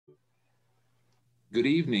Good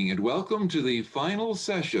evening and welcome to the final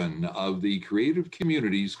session of the Creative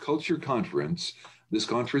Communities Culture Conference. This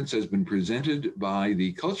conference has been presented by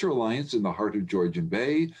the Culture Alliance in the heart of Georgian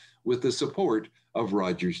Bay with the support of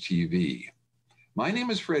Rogers TV. My name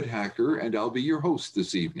is Fred Hacker and I'll be your host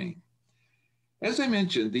this evening. As I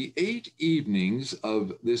mentioned, the 8 evenings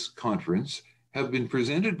of this conference have been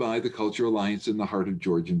presented by the Culture Alliance in the heart of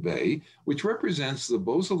Georgian Bay, which represents the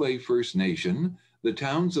Beausoleil First Nation, the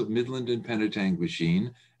towns of Midland and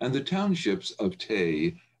Penetanguishene, and the townships of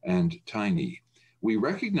Tay and Tiny. We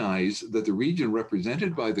recognize that the region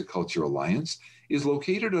represented by the Culture Alliance is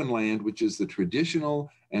located on land which is the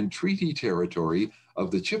traditional and treaty territory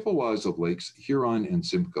of the Chippewas of Lakes Huron and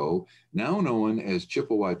Simcoe, now known as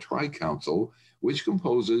Chippewa Tri-Council, which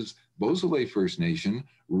composes Beausoleil First Nation,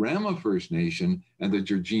 Rama First Nation, and the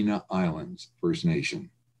Georgina Islands First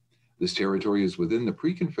Nation. This territory is within the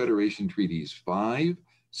Pre-Confederation Treaties 5,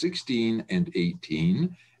 16, and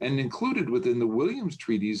 18, and included within the Williams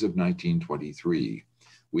Treaties of 1923.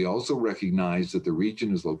 We also recognize that the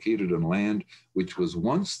region is located on land which was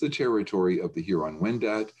once the territory of the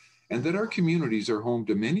Huron-Wendat, and that our communities are home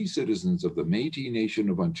to many citizens of the Métis Nation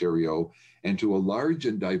of Ontario and to a large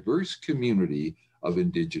and diverse community of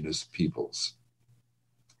Indigenous peoples.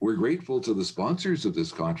 We're grateful to the sponsors of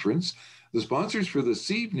this conference. The sponsors for this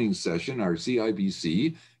evening's session are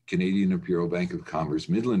CIBC, Canadian Imperial Bank of Commerce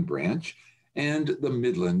Midland Branch, and the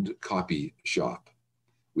Midland Copy Shop.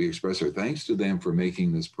 We express our thanks to them for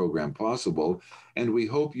making this program possible, and we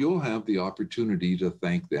hope you'll have the opportunity to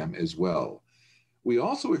thank them as well. We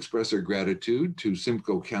also express our gratitude to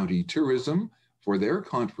Simcoe County Tourism for their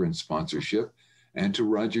conference sponsorship and to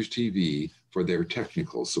Rogers TV for their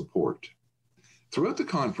technical support. Throughout the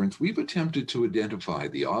conference, we've attempted to identify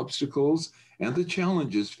the obstacles and the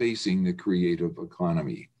challenges facing the creative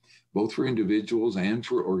economy, both for individuals and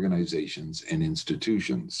for organizations and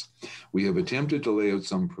institutions. We have attempted to lay out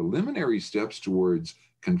some preliminary steps towards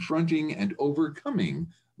confronting and overcoming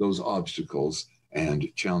those obstacles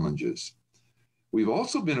and challenges. We've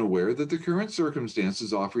also been aware that the current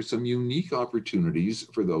circumstances offer some unique opportunities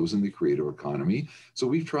for those in the creative economy, so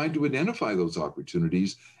we've tried to identify those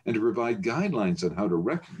opportunities and to provide guidelines on how to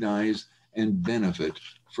recognize and benefit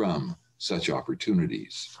from such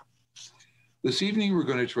opportunities. This evening, we're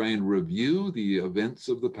going to try and review the events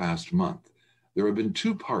of the past month. There have been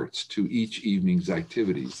 2 parts to each evening's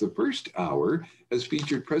activities. The first hour has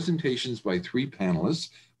featured presentations by 3 panelists,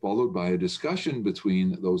 followed by a discussion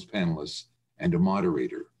between those panelists and a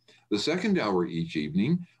moderator. The second hour each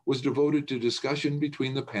evening was devoted to discussion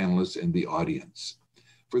between the panelists and the audience.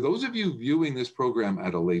 For those of you viewing this program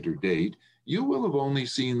at a later date, you will have only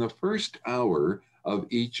seen the first hour of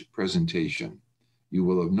each presentation. You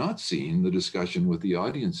will have not seen the discussion with the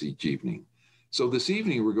audience each evening. So this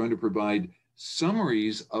evening, we're going to provide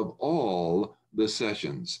summaries of all the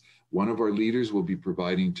sessions. One of our leaders will be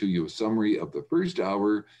providing to you a summary of the first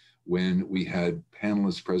hour when we had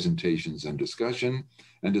panelist presentations and discussion,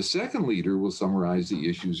 and a second leader will summarize the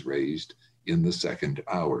issues raised in the second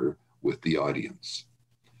hour with the audience.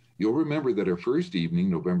 You'll remember that our first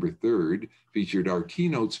evening, November 3rd, featured our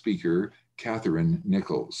keynote speaker, Catherine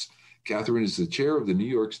Nichols. Catherine is the chair of the New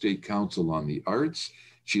York State Council on the Arts.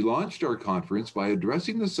 She launched our conference by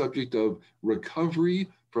addressing the subject of recovery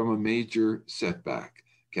from a major setback.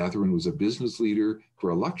 Catherine was a business leader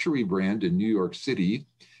for a luxury brand in New York City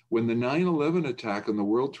when the 9/11 attack on the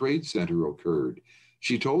World Trade Center occurred.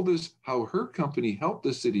 She told us how her company helped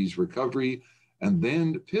the city's recovery and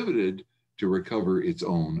then pivoted to recover its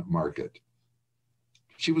own market.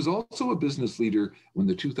 She was also a business leader when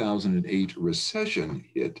the 2008 recession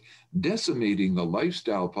hit, decimating the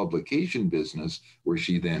lifestyle publication business where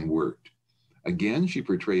she then worked. Again, she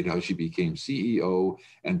portrayed how she became CEO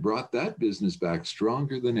and brought that business back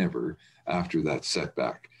stronger than ever after that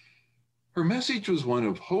setback. Her message was one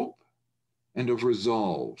of hope and of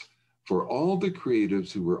resolve for all the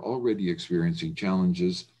creatives who were already experiencing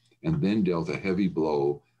challenges and then dealt a heavy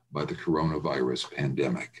blow by the coronavirus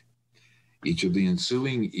pandemic. Each of the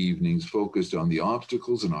ensuing evenings focused on the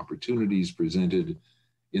obstacles and opportunities presented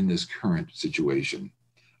in this current situation.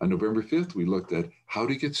 On November 5th, we looked at how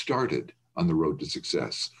to get started on the road to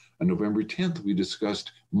success. On November 10th, we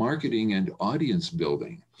discussed marketing and audience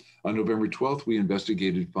building. On November 12th, we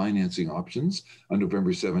investigated financing options. On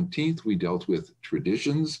November 17th, we dealt with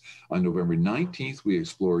traditions. On November 19th, we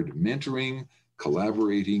explored mentoring,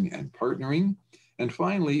 collaborating, and partnering. And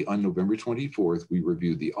finally, on November 24th, we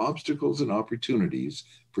reviewed the obstacles and opportunities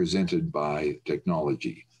presented by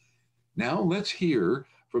technology. Now let's hear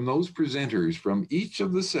from those presenters from each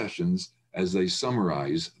of the sessions as they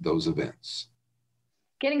summarize those events.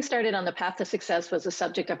 Getting started on the path to success was the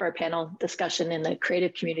subject of our panel discussion in the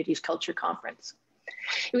Creative Communities Culture Conference.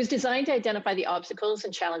 It was designed to identify the obstacles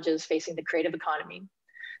and challenges facing the creative economy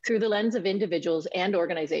through the lens of individuals and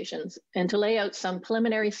organizations, and to lay out some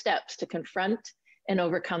preliminary steps to confront and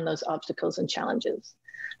overcome those obstacles and challenges.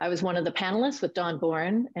 I was one of the panelists with Don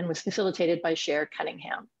Boren and was facilitated by Cher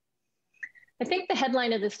Cunningham. I think the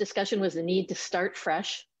headline of this discussion was the need to start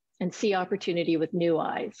fresh and see opportunity with new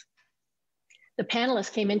eyes. The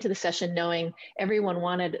panelists came into the session knowing everyone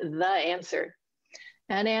wanted the answer,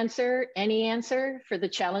 any answer for the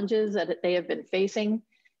challenges that they have been facing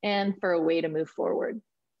and for a way to move forward.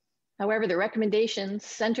 However, the recommendations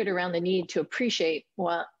centered around the need to appreciate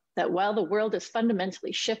that while the world has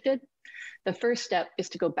fundamentally shifted, the first step is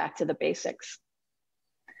to go back to the basics.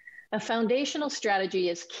 A foundational strategy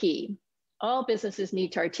is key. All businesses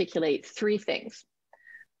need to articulate three things: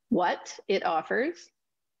 what it offers,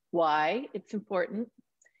 why it's important,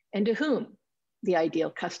 and to whom, the ideal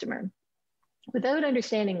customer. Without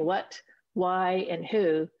understanding what, why, and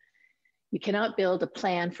who, you cannot build a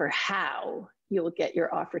plan for how you will get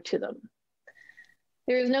your offer to them.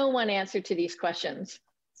 There is no one answer to these questions,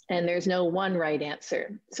 and there's no one right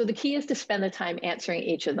answer. So the key is to spend the time answering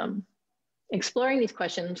each of them. Exploring these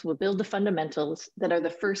questions will build the fundamentals that are the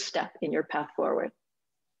first step in your path forward.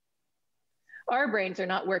 Our brains are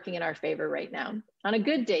not working in our favor right now. On a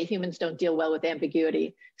good day, humans don't deal well with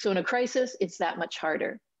ambiguity. So in a crisis, it's that much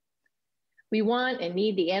harder. We want and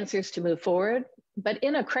need the answers to move forward, but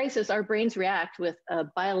in a crisis, our brains react with a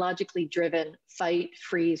biologically driven fight,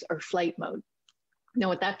 freeze, or flight mode. Know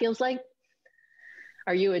what that feels like?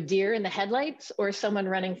 Are you a deer in the headlights or someone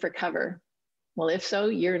running for cover? Well, if so,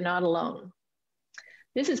 you're not alone.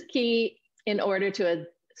 This is key. In order to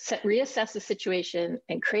reassess the situation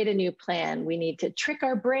and create a new plan, we need to trick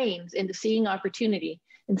our brains into seeing opportunity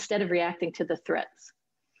instead of reacting to the threats.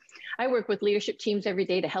 I work with leadership teams every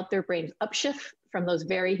day to help their brains upshift from those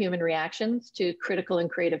very human reactions to critical and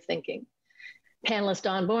creative thinking. Panelist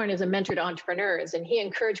Don Boren is a mentor to entrepreneurs, and he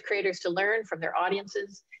encouraged creators to learn from their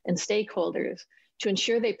audiences and stakeholders to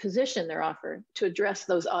ensure they position their offer to address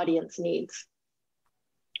those audience needs.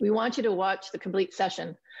 We want you to watch the complete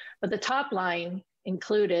session, but the top line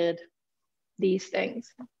included these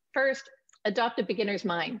things. First, adopt a beginner's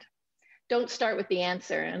mind. Don't start with the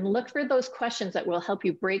answer and look for those questions that will help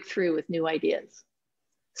you break through with new ideas.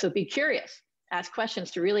 So be curious, ask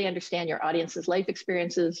questions to really understand your audience's life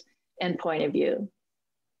experiences and point of view.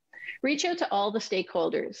 Reach out to all the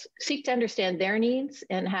stakeholders, seek to understand their needs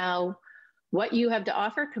and how what you have to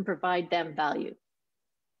offer can provide them value.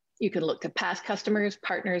 You can look to past customers,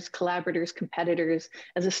 partners, collaborators, competitors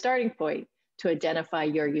as a starting point to identify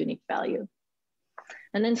your unique value.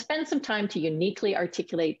 And then spend some time to uniquely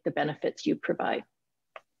articulate the benefits you provide.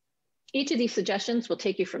 Each of these suggestions will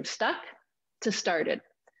take you from stuck to started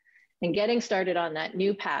and getting started on that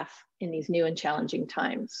new path in these new and challenging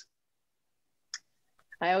times.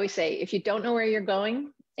 I always say, if you don't know where you're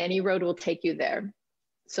going, any road will take you there.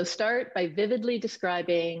 So start by vividly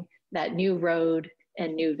describing that new road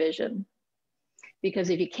and new vision. Because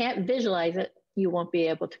if you can't visualize it, you won't be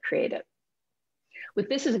able to create it. With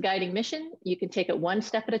this as a guiding mission, you can take it one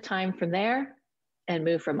step at a time from there and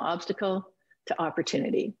move from obstacle to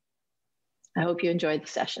opportunity. I hope you enjoyed the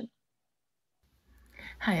session.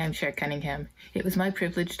 Hi, I'm Cher Cunningham. It was my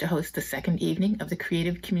privilege to host the second evening of the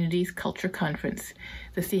Creative Communities Culture Conference.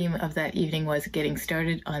 The theme of that evening was Getting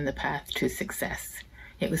Started on the Path to Success.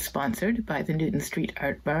 It was sponsored by the Newton Street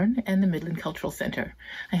Art Barn and the Midland Cultural Center.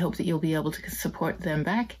 I hope that you'll be able to support them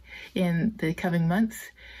back in the coming months.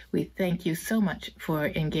 We thank you so much for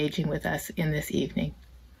engaging with us in this evening.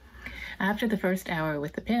 After the first hour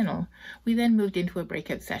with the panel, we then moved into a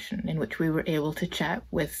breakout session in which we were able to chat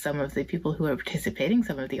with some of the people who are participating,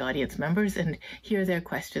 some of the audience members, and hear their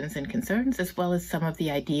questions and concerns, as well as some of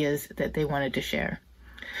the ideas that they wanted to share.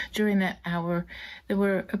 During that hour, there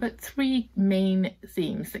were about three main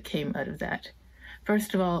themes that came out of that.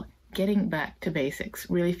 First of all, getting back to basics,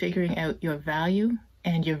 really figuring out your value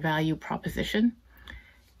and your value proposition.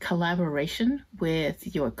 Collaboration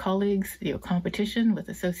with your colleagues, your competition, with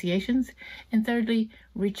associations. And thirdly,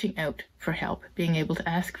 reaching out for help, being able to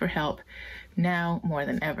ask for help now more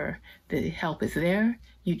than ever. The help is there.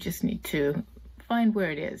 You just need to find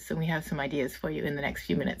where it is. So we have some ideas for you in the next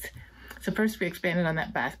few minutes. So first, we expanded on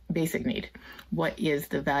that basic need. What is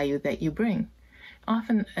the value that you bring?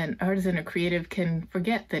 Often an artisan or creative can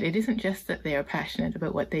forget that it isn't just that they are passionate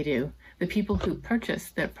about what they do. The people who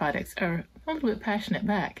purchase their products are a little bit passionate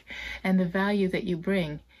back, and the value that you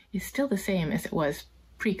bring is still the same as it was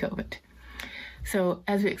pre-COVID. So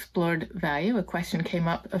as we explored value, a question came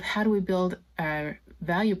up of how do we build our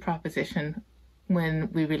value proposition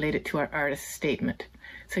when we relate it to our artist statement.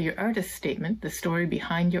 So your artist statement, the story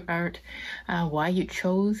behind your art, why you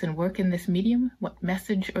chose and work in this medium, what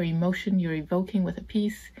message or emotion you're evoking with a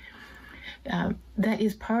piece, that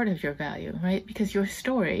is part of your value, right? Because your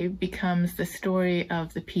story becomes the story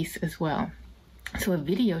of the piece as well. So a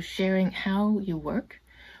video sharing how you work,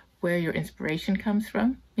 where your inspiration comes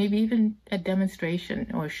from, maybe even a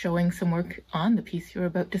demonstration or showing some work on the piece you're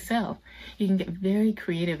about to sell. You can get very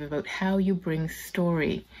creative about how you bring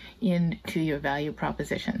story into your value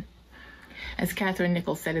proposition. As Catherine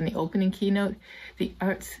Nichols said in the opening keynote, the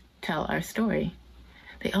arts tell our story.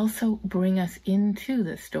 They also bring us into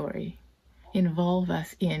the story, involve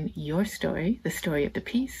us in your story, the story of the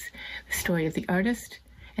piece, the story of the artist,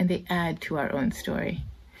 and they add to our own story.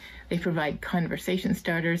 They provide conversation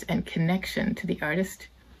starters and connection to the artist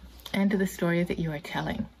and to the story that you are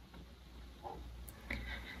telling.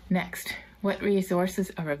 Next, what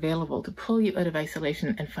resources are available to pull you out of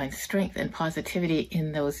isolation and find strength and positivity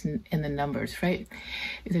in the numbers, right?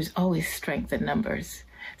 There's always strength in numbers.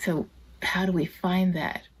 So how do we find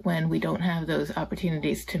that when we don't have those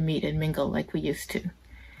opportunities to meet and mingle like we used to?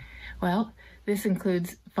 Well, this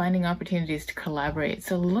includes finding opportunities to collaborate.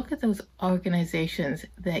 So look at those organizations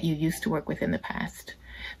that you used to work with in the past.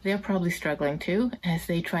 They're probably struggling too, as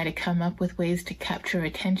they try to come up with ways to capture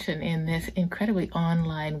attention in this incredibly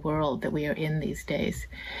online world that we are in these days.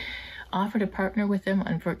 Offer to partner with them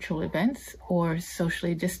on virtual events or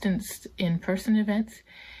socially distanced in-person events,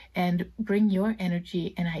 and bring your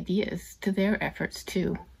energy and ideas to their efforts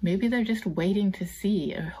too. Maybe they're just waiting to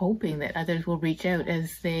see or hoping that others will reach out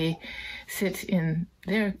as they sit in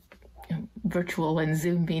their virtual and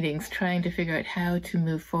Zoom meetings trying to figure out how to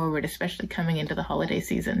move forward, especially coming into the holiday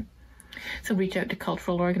season. So reach out to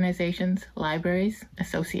cultural organizations, libraries,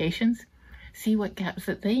 associations, see what gaps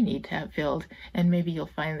that they need to have filled, and maybe you'll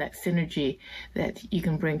find that synergy that you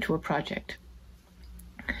can bring to a project.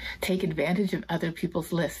 Take advantage of other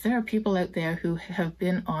people's lists. There are people out there who have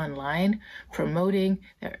been online promoting.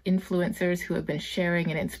 There are influencers who have been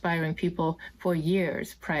sharing and inspiring people for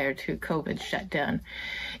years prior to COVID shutdown.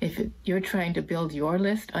 If you're trying to build your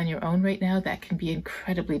list on your own right now, that can be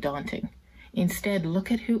incredibly daunting. Instead,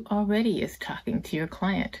 look at who already is talking to your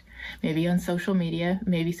client, maybe on social media,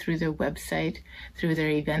 maybe through their website, through their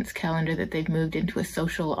events calendar that they've moved into a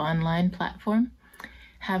social online platform.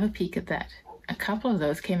 Have a peek at that. A couple of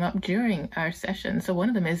those came up during our session. So one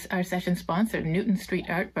of them is our session sponsor, Newton Street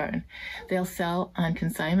Art Barn. They'll sell on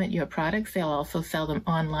consignment your products. They'll also sell them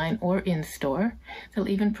online or in store. They'll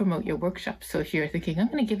even promote your workshops. So if you're thinking, I'm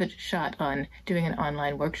going to give it a shot on doing an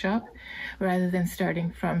online workshop, rather than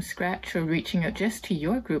starting from scratch or reaching out just to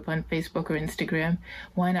your group on Facebook or Instagram,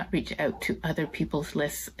 why not reach out to other people's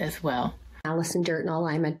lists as well? Alison Dirtnall.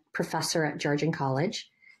 I'm a professor at Georgian College,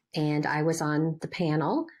 and I was on the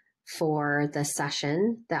panel for the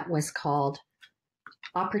session that was called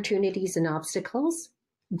Opportunities and Obstacles,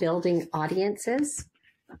 Building Audiences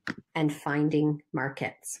and Finding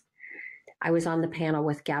Markets. I was on the panel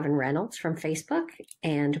with Gavin Reynolds from Facebook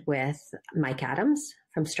and with Mike Adams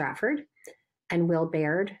from Stratford, and Will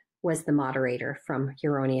Baird was the moderator from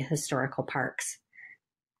Huronia Historical Parks.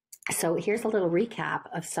 So here's a little recap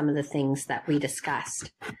of some of the things that we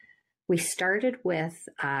discussed. We started with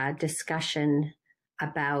a discussion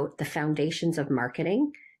about the foundations of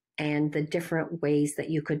marketing and the different ways that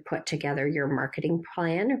you could put together your marketing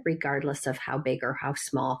plan, regardless of how big or how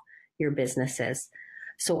small your business is.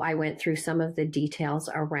 So I went through some of the details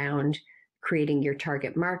around creating your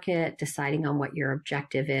target market, deciding on what your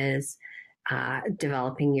objective is,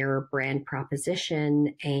 developing your brand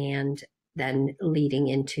proposition, and then leading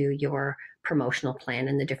into your promotional plan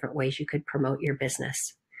and the different ways you could promote your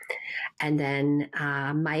business. And then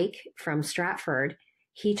Mike from Stratford,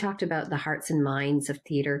 he talked about the hearts and minds of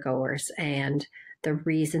theater goers and the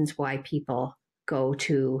reasons why people go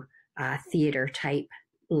to theater type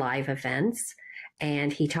live events.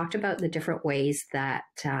 And he talked about the different ways that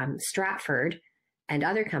Stratford and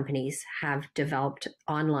other companies have developed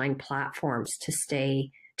online platforms to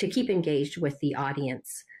keep engaged with the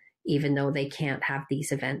audience, even though they can't have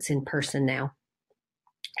these events in person now.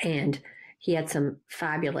 And he had some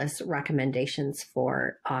fabulous recommendations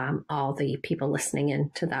for all the people listening in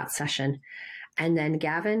to that session. And then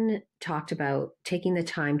Gavin talked about taking the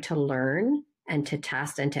time to learn and to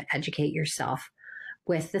test and to educate yourself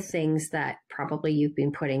with the things that probably you've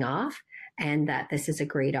been putting off, and that this is a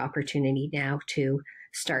great opportunity now to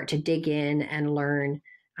start to dig in and learn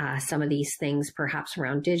some of these things, perhaps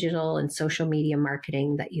around digital and social media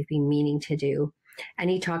marketing that you've been meaning to do. And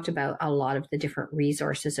he talked about a lot of the different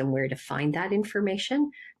resources and where to find that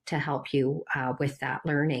information to help you with that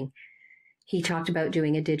learning. He talked about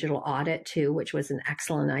doing a digital audit too, which was an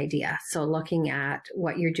excellent idea. So looking at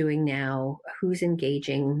what you're doing now, who's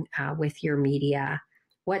engaging with your media,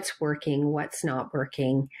 what's working, what's not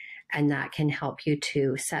working, and that can help you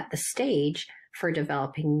to set the stage for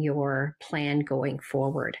developing your plan going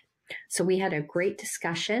forward. So we had a great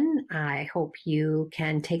discussion. I hope you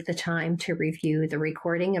can take the time to review the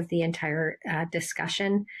recording of the entire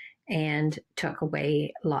discussion and took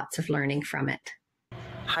away lots of learning from it.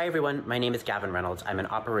 Hi everyone, my name is Gavin Reynolds. I'm an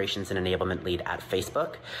Operations and Enablement Lead at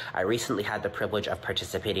Facebook. I recently had the privilege of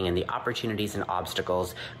participating in the Opportunities and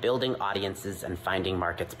Obstacles, Building Audiences and Finding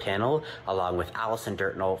Markets panel, along with Allison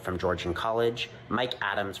Dirtnell from Georgian College, Mike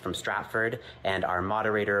Adams from Stratford, and our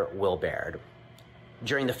moderator, Will Baird.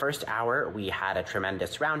 During the first hour, we had a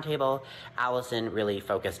tremendous roundtable. Allison really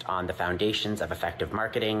focused on the foundations of effective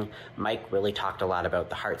marketing. Mike really talked a lot about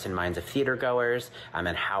the hearts and minds of theater goers and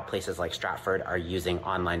how places like Stratford are using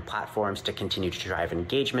online platforms to continue to drive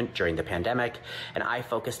engagement during the pandemic. And I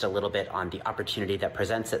focused a little bit on the opportunity that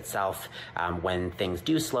presents itself when things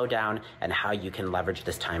do slow down and how you can leverage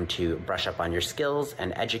this time to brush up on your skills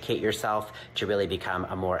and educate yourself to really become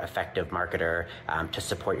a more effective marketer to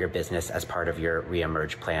support your business as part of your reemerge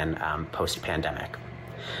plan post-pandemic.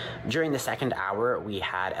 During the second hour, we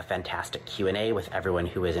had a fantastic Q&A with everyone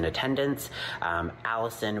who was in attendance.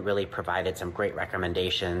 Allison really provided some great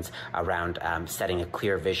recommendations around setting a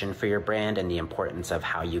clear vision for your brand and the importance of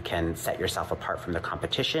how you can set yourself apart from the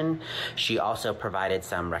competition. She also provided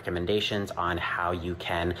some recommendations on how you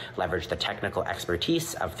can leverage the technical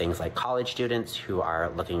expertise of things like college students who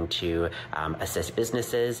are looking to assist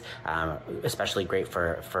businesses, especially great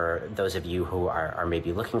for those of you who are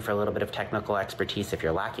maybe looking for a little bit of technical expertise if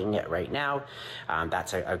you're lacking it right now.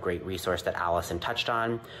 That's a great resource that Allison touched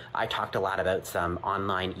on. I talked a lot about some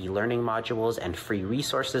online e-learning modules and free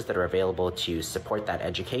resources that are available to support that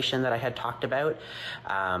education that I had talked about.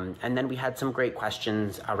 And then we had some great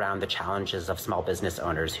questions around the challenges of small business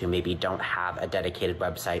owners who maybe don't have a dedicated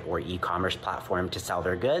website or e-commerce platform to sell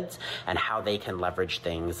their goods and how they can leverage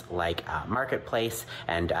things like Marketplace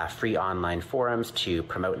and free online forums to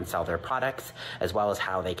promote and sell their products, as well as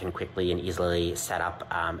how they can quickly and easily set up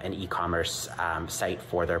an e-commerce site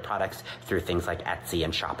for their products through things like Etsy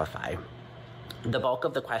and Shopify. The bulk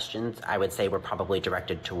of the questions, I would say, were probably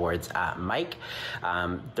directed towards Mike.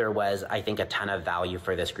 There was, I think, a ton of value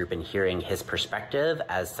for this group in hearing his perspective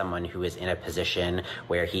as someone who is in a position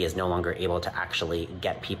where he is no longer able to actually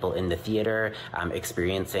get people in the theater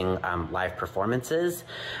experiencing live performances.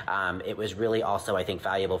 It was really also, I think,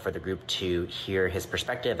 valuable for the group to hear his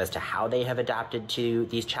perspective as to how they have adapted to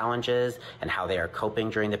these challenges and how they are coping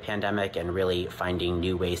during the pandemic and really finding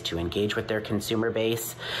new ways to engage with their consumer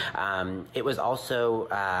base. It was also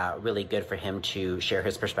really good for him to share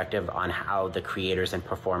his perspective on how the creators and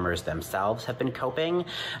performers themselves have been coping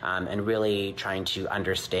and really trying to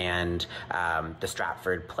understand the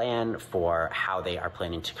Stratford plan for how they are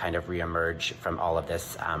planning to kind of reemerge from all of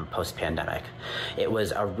this post-pandemic. It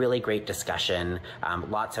was a really great discussion,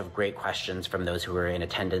 lots of great questions from those who were in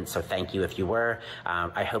attendance, so thank you if you were.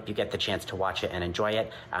 I hope you get the chance to watch it and enjoy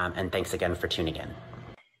it, and thanks again for tuning in.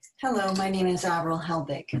 Hello, my name is Avril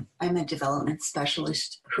Helbig. I'm a development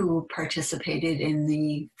specialist who participated in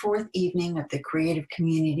the fourth evening of the Creative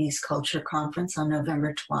Communities Culture Conference on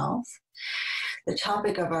November 12th. The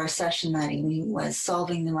topic of our session that evening was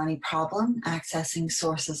Solving the Money Problem, Accessing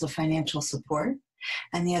Sources of Financial Support.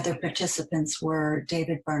 And the other participants were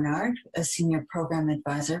David Barnard, a Senior Program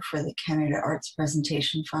Advisor for the Canada Arts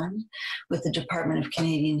Presentation Fund with the Department of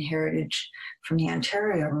Canadian Heritage from the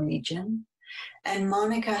Ontario region, and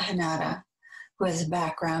Monica Hanada, who has a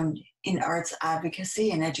background in arts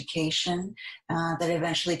advocacy and education that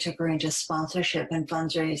eventually took her into sponsorship and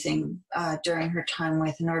fundraising during her time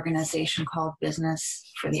with an organization called Business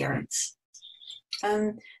for the Arts.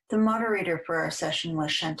 The moderator for our session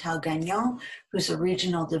was Chantal Gagnon, who's a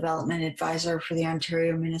Regional Development Advisor for the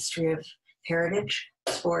Ontario Ministry of Heritage,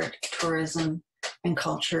 Sport, Tourism, and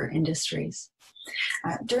Culture Industries.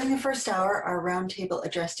 During the first hour, our roundtable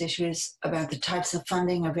addressed issues about the types of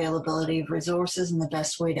funding, availability of resources, and the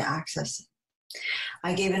best way to access it.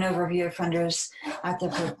 I gave an overview of funders at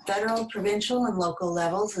the federal, provincial, and local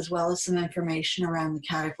levels, as well as some information around the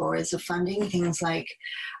categories of funding, things like,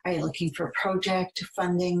 are you looking for project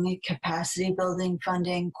funding, capacity building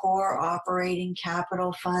funding, core operating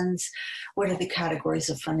capital funds? What do the categories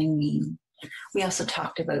of funding mean? We also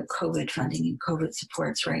talked about COVID funding and COVID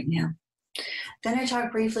supports right now. Then I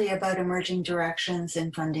talked briefly about emerging directions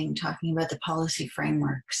in funding, talking about the policy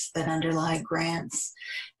frameworks that underlie grants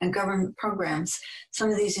and government programs. Some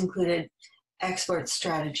of these included export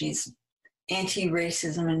strategies,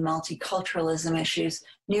 anti-racism and multiculturalism issues,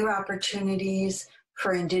 new opportunities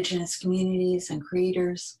for Indigenous communities and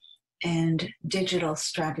creators, and digital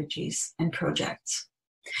strategies and projects.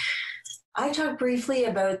 I talked briefly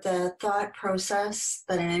about the thought process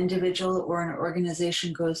that an individual or an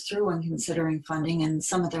organization goes through when considering funding and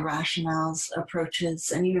some of the rationales,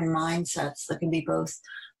 approaches, and even mindsets that can be both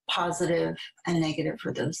positive and negative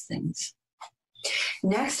for those things.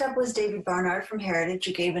 Next up was David Barnard from Heritage,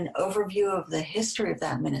 who gave an overview of the history of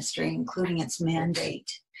that ministry, including its mandate.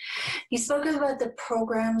 He spoke about the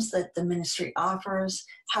programs that the ministry offers,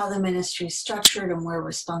 how the ministry is structured, and where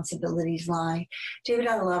responsibilities lie. David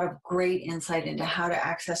had a lot of great insight into how to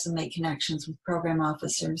access and make connections with program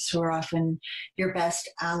officers, who are often your best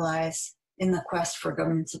allies in the quest for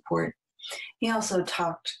government support. He also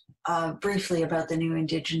talked briefly about the new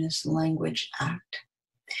Indigenous Language Act.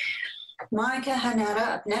 Monica Hanada,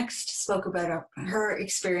 up next, spoke about her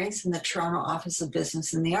experience in the Toronto Office of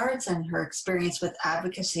Business and the Arts and her experience with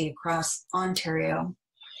advocacy across Ontario.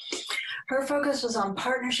 Her focus was on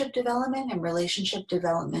partnership development and relationship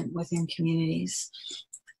development within communities.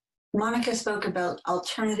 Monica spoke about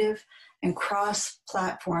alternative and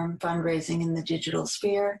cross-platform fundraising in the digital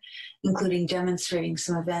sphere, including demonstrating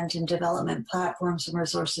some event and development platforms and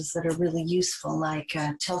resources that are really useful, like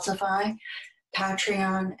Tiltify,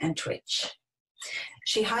 Patreon, and Twitch.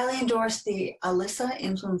 She highly endorsed the Alyssa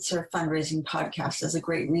Influencer Fundraising Podcast as a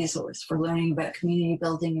great resource for learning about community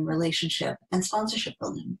building and relationship and sponsorship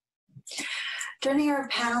building. During our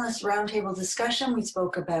panelist roundtable discussion, we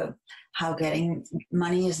spoke about how getting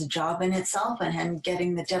money is a job in itself and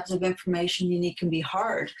getting the depth of information you need can be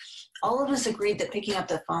hard. All of us agreed that picking up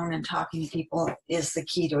the phone and talking to people is the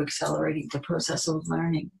key to accelerating the process of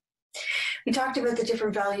learning. We talked about the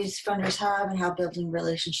different values funders have and how building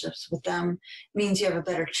relationships with them means you have a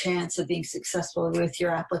better chance of being successful with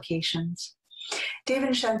your applications. David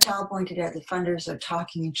and Chantal pointed out that funders are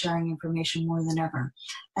talking and sharing information more than ever,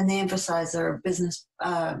 and they emphasize their business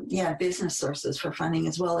sources for funding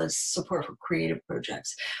as well as support for creative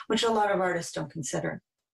projects, which a lot of artists don't consider.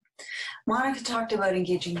 Monica talked about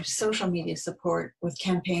engaging social media support with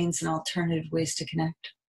campaigns and alternative ways to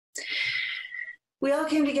connect. We all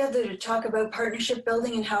came together to talk about partnership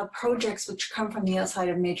building and how projects which come from the outside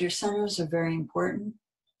of major centers are very important.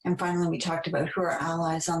 And finally, we talked about who are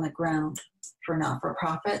allies on the ground for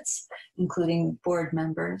not-for-profits, including board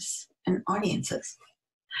members and audiences.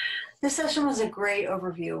 This session was a great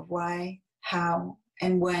overview of why, how,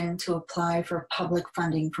 and when to apply for public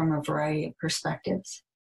funding from a variety of perspectives.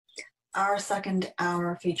 Our second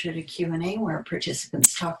hour featured a Q&A where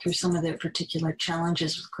participants talked through some of their particular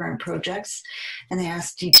challenges with current projects, and they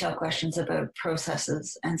asked detailed questions about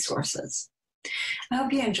processes and sources. I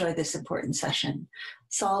hope you enjoyed this important session,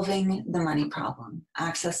 Solving the Money Problem,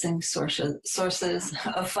 Accessing Sources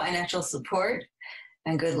of Financial Support,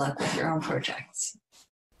 and good luck with your own projects.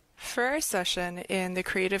 For our session in the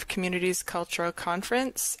Creative Communities Cultural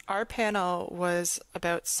Conference, our panel was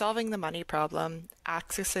about solving the money problem,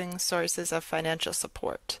 accessing sources of financial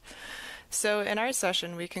support. So in our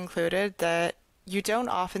session, we concluded that you don't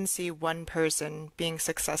often see one person being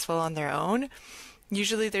successful on their own.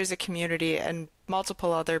 Usually there's a community and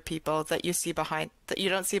multiple other people that you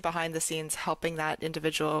don't see behind the scenes helping that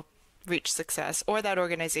individual reach success or that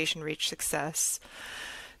organization reach success.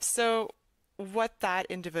 So what that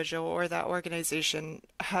individual or that organization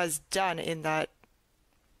has done in that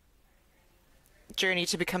journey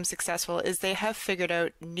to become successful is they have figured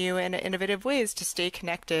out new and innovative ways to stay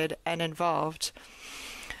connected and involved.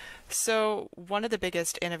 So one of the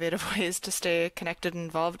biggest innovative ways to stay connected and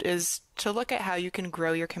involved is to look at how you can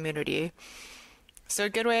grow your community. So a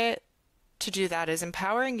good way to do that is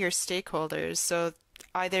empowering your stakeholders. So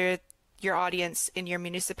either your audience in your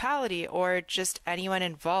municipality or just anyone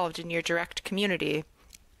involved in your direct community,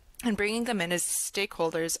 and bringing them in as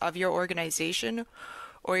stakeholders of your organization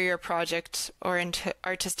or your project or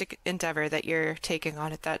artistic endeavor that you're taking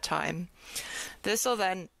on at that time. This will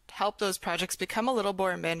then help those projects become a little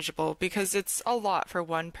more manageable because it's a lot for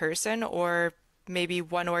one person or maybe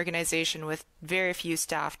one organization with very few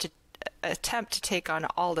staff to attempt to take on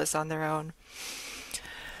all this on their own.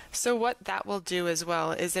 So what that will do as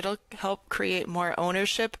well is it'll help create more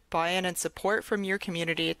ownership, buy-in, and support from your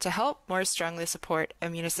community to help more strongly support a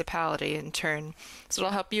municipality in turn. So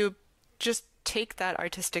it'll help you just take that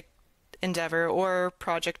artistic endeavor or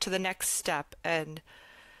project to the next step and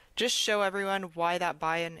just show everyone why that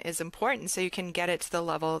buy-in is important so you can get it to the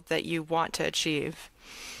level that you want to achieve.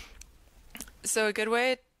 So a good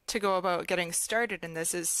way to go about getting started in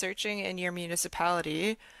this is searching in your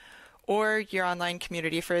municipality or your online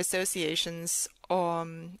community for associations,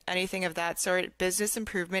 anything of that sort, business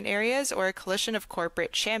improvement areas, or a coalition of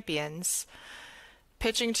corporate champions.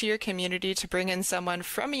 Pitching to your community to bring in someone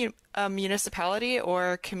from a municipality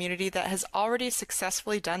or community that has already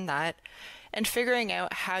successfully done that, and figuring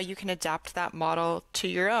out how you can adapt that model to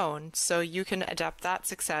your own so you can adapt that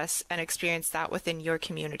success and experience that within your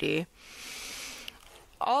community.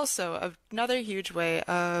 Also, another huge way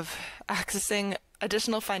of accessing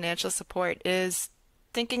additional financial support is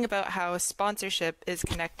thinking about how sponsorship is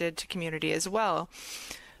connected to community as well.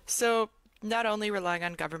 So not only relying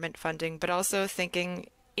on government funding, but also thinking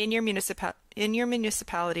in your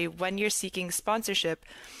municipality when you're seeking sponsorship,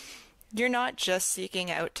 you're not just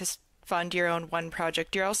seeking out to fund your own one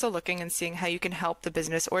project. You're also looking and seeing how you can help the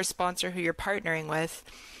business or sponsor who you're partnering with.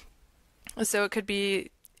 So it could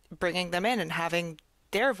be bringing them in and having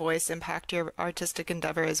their voice impact your artistic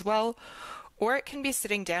endeavor as well, or it can be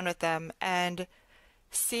sitting down with them and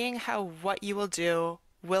seeing how what you will do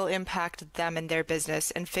will impact them and their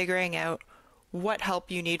business, and figuring out what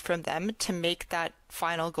help you need from them to make that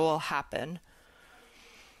final goal happen.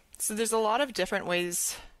 So there's a lot of different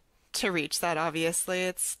ways to reach that, obviously.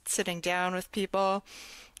 It's sitting down with people.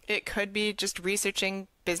 It could be just researching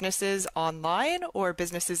businesses online or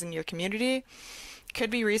businesses in your community. Could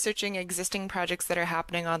be researching existing projects that are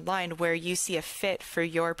happening online where you see a fit for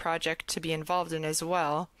your project to be involved in as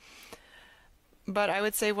well. But I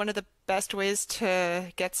would say one of the best ways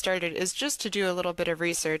to get started is just to do a little bit of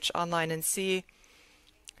research online and see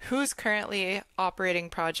who's currently operating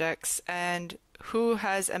projects and who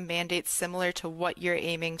has a mandate similar to what you're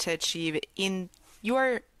aiming to achieve in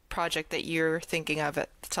your project that you're thinking of at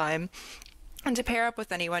the time, and to pair up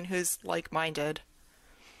with anyone who's like-minded,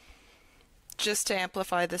 just to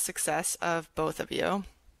amplify the success of both of you,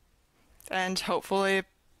 and hopefully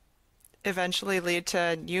eventually lead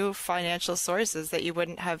to new financial sources that you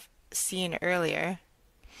wouldn't have seen earlier.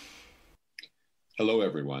 Hello,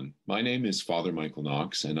 everyone. My name is Father Michael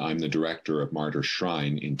Knox, and I'm the director of Martyr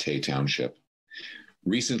Shrine in Tay Township.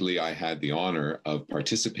 Recently, I had the honor of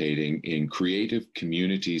participating in Creative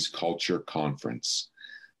Communities Culture Conference,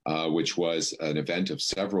 which was an event of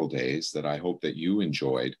several days that I hope that you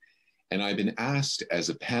enjoyed. And I've been asked as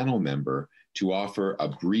a panel member to offer a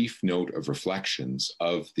brief note of reflections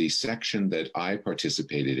of the section that I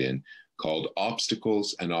participated in called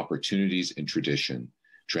Obstacles and Opportunities in Tradition,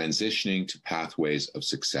 Transitioning to Pathways of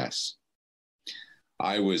Success.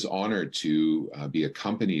 I was honored to be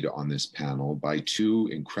accompanied on this panel by two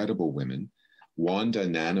incredible women, Wanda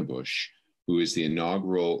Nanabush, who is the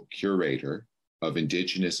inaugural curator of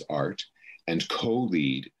Indigenous art and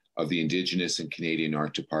co-lead of the Indigenous and Canadian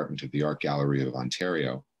Art Department of the Art Gallery of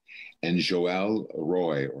Ontario, and Joelle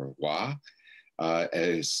Roy, or Roy,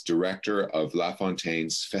 as director of La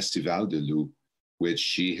Fontaine's Festival de Loup, which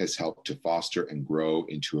she has helped to foster and grow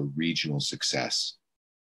into a regional success.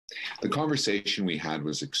 The conversation we had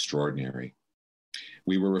was extraordinary.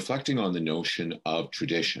 We were reflecting on the notion of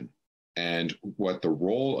tradition and what the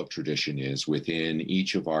role of tradition is within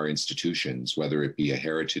each of our institutions, whether it be a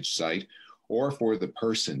heritage site or for the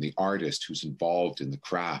person, the artist who's involved in the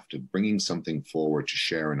craft of bringing something forward to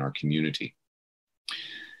share in our community.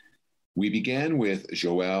 We began with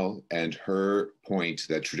Joelle and her point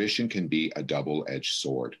that tradition can be a double-edged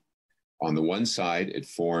sword. On the one side, it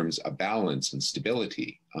forms a balance and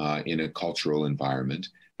stability in a cultural environment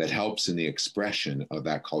that helps in the expression of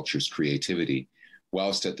that culture's creativity,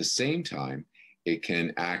 whilst at the same time, it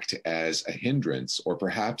can act as a hindrance or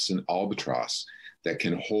perhaps an albatross that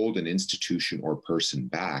can hold an institution or person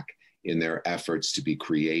back in their efforts to be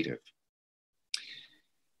creative.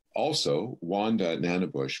 Also, Wanda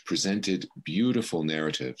Nanabush presented beautiful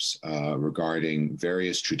narratives regarding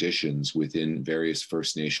various traditions within various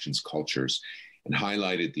First Nations cultures, and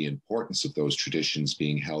highlighted the importance of those traditions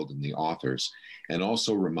being held in the authors, and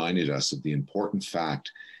also reminded us of the important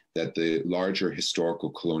fact that the larger historical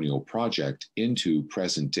colonial project into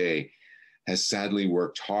present day has sadly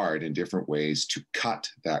worked hard in different ways to cut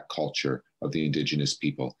that culture of the Indigenous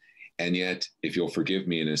people. And yet, if you'll forgive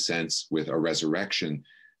me in a sense, with a resurrection,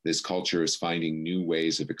 this culture is finding new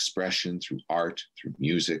ways of expression through art, through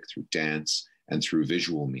music, through dance, and through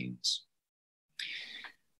visual means.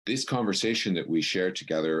 This conversation that we shared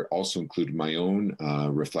together also included my own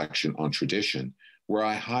reflection on tradition, where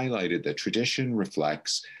I highlighted that tradition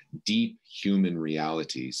reflects deep human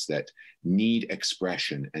realities that need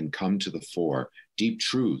expression and come to the fore, deep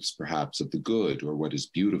truths, perhaps, of the good or what is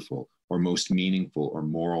beautiful or most meaningful or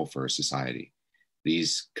moral for a society.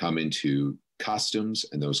 These come into customs,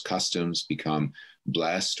 and those customs become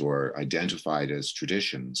blessed or identified as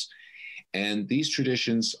traditions. And these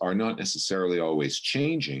traditions are not necessarily always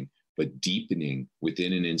changing, but deepening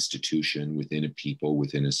within an institution, within a people,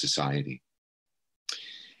 within a society.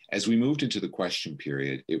 As we moved into the question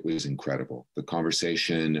period, it was incredible. The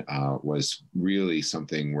conversation was really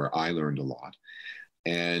something where I learned a lot.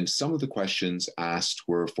 And some of the questions asked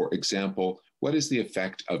were, for example, what is the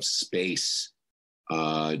effect of space,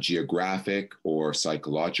 geographic or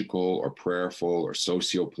psychological or prayerful or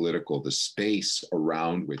socio-political, the space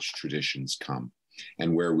around which traditions come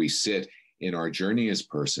and where we sit in our journey as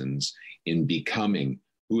persons in becoming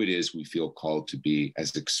who it is we feel called to be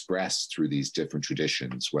as expressed through these different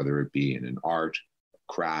traditions, whether it be in an art,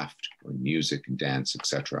 craft, or music and dance,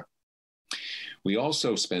 etc. We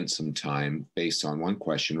also spent some time, based on one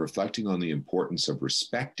question, reflecting on the importance of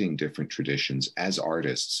respecting different traditions as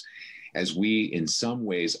artists, as we in some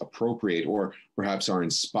ways appropriate or perhaps are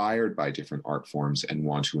inspired by different art forms and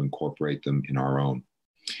want to incorporate them in our own.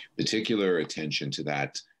 Particular attention to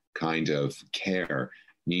that kind of care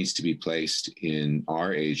needs to be placed in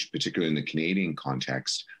our age, particularly in the Canadian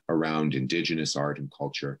context, around Indigenous art and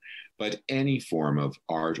culture, but any form of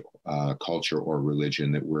art, culture, or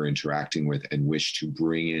religion that we're interacting with and wish to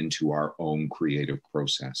bring into our own creative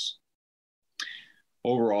process.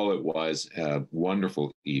 Overall, it was a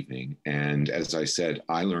wonderful evening. And as I said,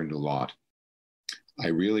 I learned a lot. I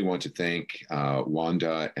really want to thank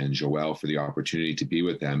Wanda and Joelle for the opportunity to be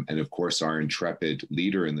with them. And of course, our intrepid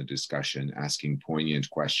leader in the discussion, asking poignant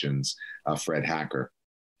questions, Fred Hacker.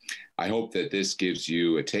 I hope that this gives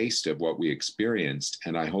you a taste of what we experienced.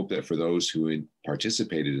 And I hope that for those who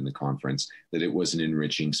participated in the conference, that it was an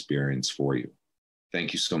enriching experience for you.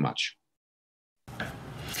 Thank you so much.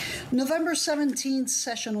 November 17th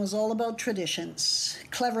session was all about traditions,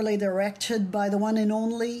 cleverly directed by the one and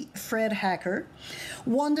only Fred Hacker.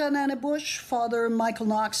 Wanda Nanabush, Father Michael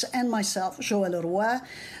Knox, and myself, Joël Roy,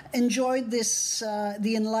 enjoyed this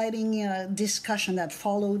the enlightening discussion that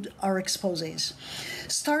followed our exposés.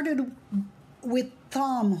 Started with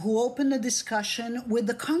Tom, who opened the discussion with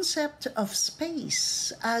the concept of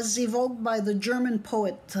space as evoked by the German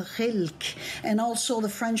poet Rilke and also the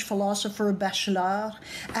French philosopher Bachelard,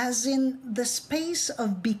 as in the space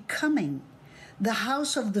of becoming, the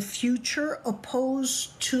house of the future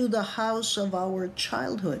opposed to the house of our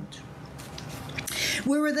childhood.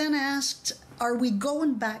 We were then asked, are we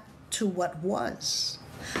going back to what was?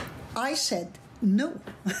 I said, no,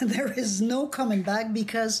 there is no coming back,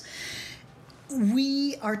 because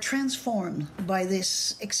we are transformed by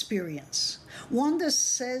this experience. Wanda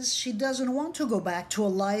says she doesn't want to go back to a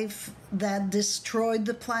life that destroyed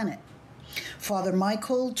the planet. Father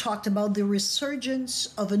Michael talked about the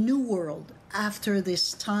resurgence of a new world after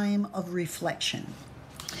this time of reflection.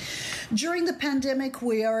 During the pandemic,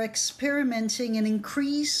 we are experimenting an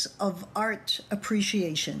increase of art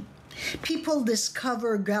appreciation. People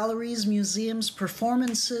discover galleries, museums,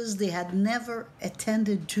 performances they had never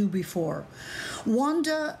attended to before.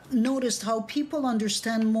 Wanda noticed how people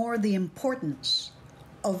understand more the importance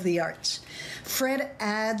of the arts. Fred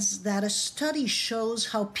adds that a study shows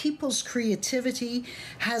how people's creativity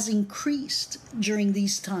has increased during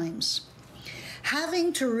these times.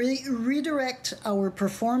 Having to redirect our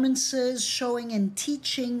performances, showing and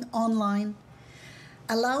teaching online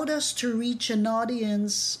allowed us to reach an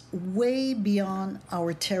audience way beyond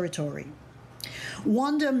our territory.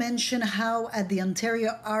 Wanda mentioned how at the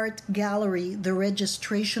Ontario Art Gallery, the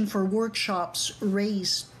registration for workshops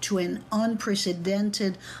raised to an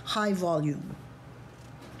unprecedented high volume.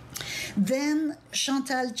 Then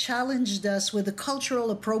Chantal challenged us with the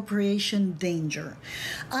cultural appropriation danger.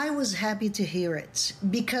 I was happy to hear it,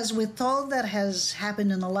 because with all that has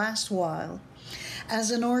happened in the last while,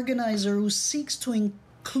 as an organizer who seeks to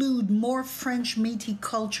include more French Métis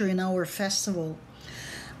culture in our festival,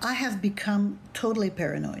 I have become totally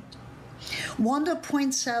paranoid. Wanda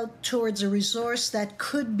points out towards a resource that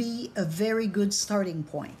could be a very good starting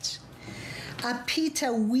point.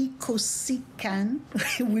 Apitawikosikan,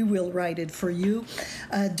 we will write it for you,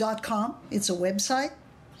 .com, it's a website.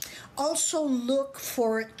 Also look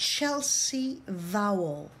for Chelsea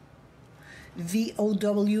Vowell,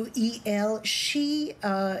 Vowel. She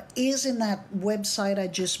is in that website I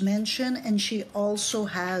just mentioned, and she also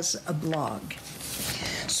has a blog.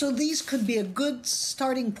 So these could be a good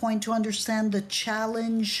starting point to understand the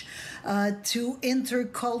challenge to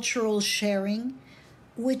intercultural sharing,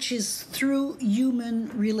 which is through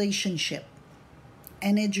human relationship,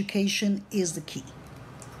 and education is the key.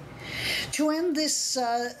 To end this,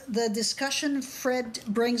 the discussion, Fred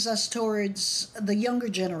brings us towards the younger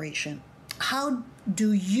generation. how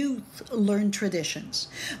do youth learn traditions?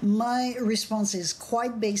 My response is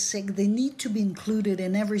quite basic. They need to be included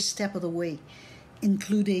in every step of the way,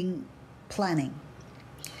 including planning.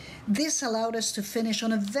 This allowed us to finish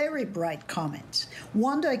on a very bright comment.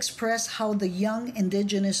 Wanda expressed how the young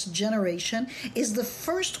Indigenous generation is the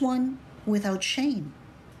first one without shame.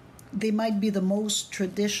 They might be the most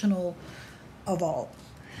traditional of all.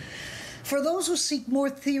 For those who seek more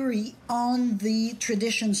theory on the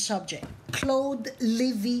tradition subject, Claude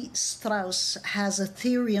Lévi-Strauss has a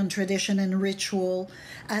theory on tradition and ritual,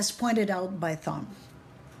 as pointed out by Thom.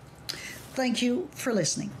 Thank you for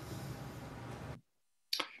listening.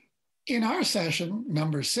 In our session,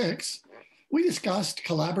 number 6, we discussed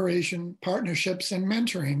collaboration, partnerships, and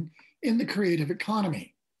mentoring in the creative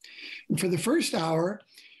economy. And for the first hour,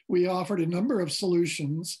 we offered a number of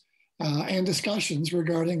solutions and discussions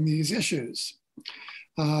regarding these issues.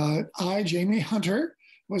 I, Jamie Hunter,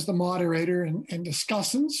 was the moderator, and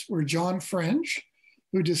discussants were John French,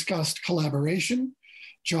 who discussed collaboration,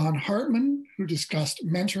 John Hartman, who discussed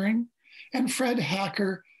mentoring, and Fred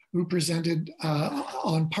Hacker, who presented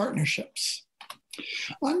on partnerships.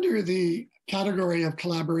 Under the category of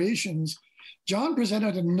collaborations, John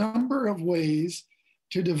presented a number of ways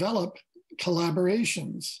to develop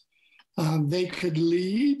collaborations. They could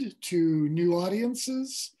lead to new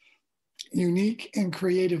audiences, unique and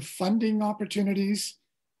creative funding opportunities,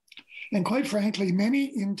 and quite frankly,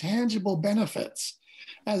 many intangible benefits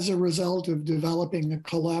as a result of developing a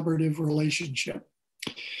collaborative relationship.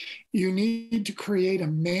 You need to create a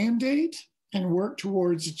mandate and work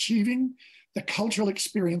towards achieving the cultural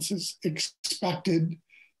experiences expected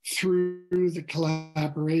through the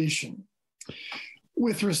collaboration.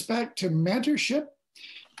 With respect to mentorship,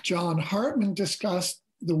 John Hartman discussed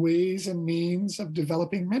the ways and means of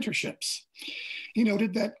developing mentorships. He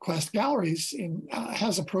noted that Quest Galleries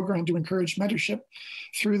has a program to encourage mentorship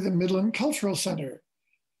through the Midland Cultural Center.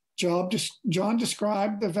 John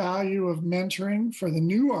described the value of mentoring for the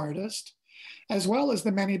new artist, as well as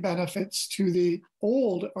the many benefits to the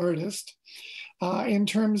old artist in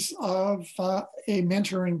terms of a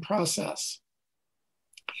mentoring process.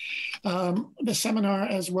 The seminar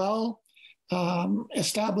as well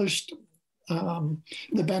established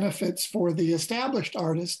the benefits for the established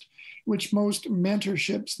artist, which most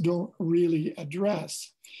mentorships don't really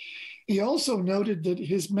address. He also noted that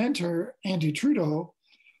his mentor, Andy Trudeau,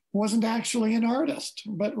 wasn't actually an artist,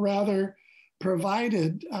 but rather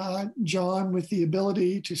provided John with the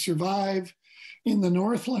ability to survive in the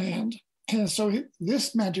Northland. And so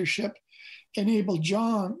this mentorship enabled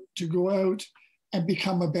John to go out and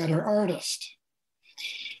become a better artist.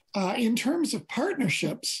 In terms of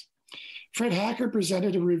partnerships, Fred Hacker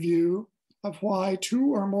presented a review of why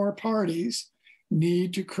 2 or more parties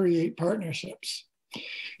need to create partnerships.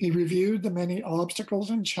 He reviewed the many obstacles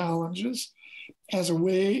and challenges as a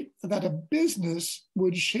way that a business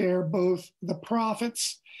would share both the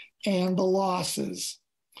profits and the losses.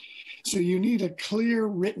 So you need a clear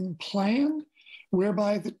written plan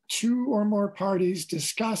whereby the 2 or more parties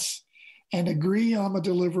discuss and agree on the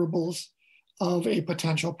deliverables of a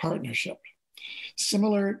potential partnership.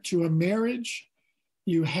 Similar to a marriage,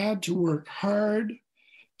 you had to work hard,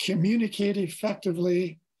 communicate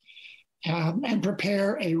effectively, and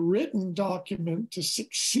prepare a written document to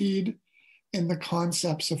succeed in the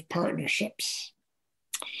concepts of partnerships.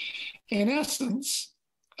 In essence,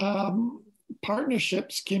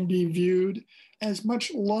 partnerships can be viewed as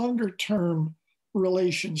much longer-term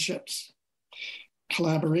relationships.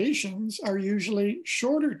 Collaborations are usually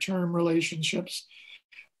shorter-term relationships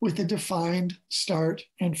with a defined start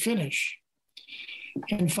and finish.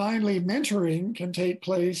 And finally, mentoring can take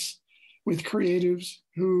place with creatives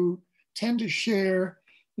who tend to share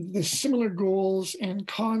the similar goals and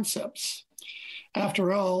concepts.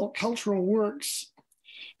 After all, cultural works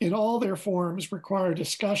in all their forms require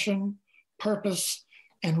discussion, purpose,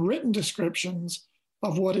 and written descriptions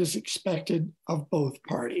of what is expected of both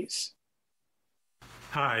parties.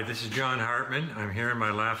 Hi, this is John Hartman. I'm here in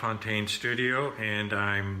my LaFontaine studio, and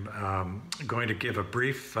I'm going to give a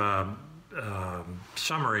brief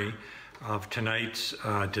summary of tonight's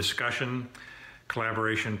discussion,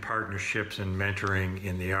 collaboration, partnerships, and mentoring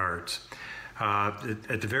in the arts.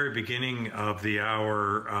 At the very beginning of the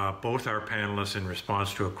hour, both our panelists, in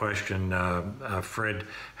response to a question, Fred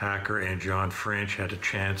Hacker and John French, had a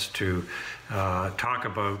chance to talk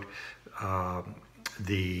about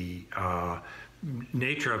the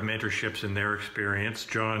nature of mentorships in their experience.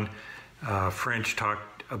 John French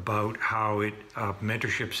talked about how a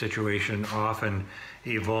mentorship situation often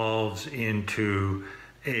evolves into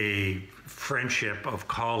a friendship of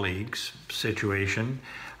colleagues situation.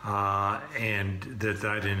 and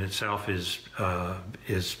that in itself is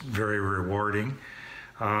very rewarding.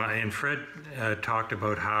 And Fred talked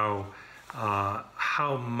about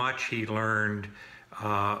how much he learned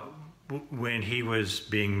when he was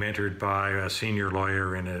being mentored by a senior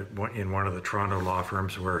lawyer in one of the Toronto law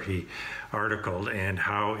firms where he articled, and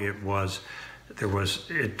how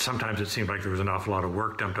sometimes it seemed like there was an awful lot of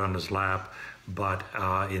work dumped on his lap, but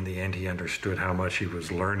in the end he understood how much he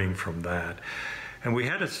was learning from that. And we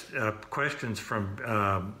had questions from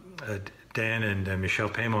Dan and Michelle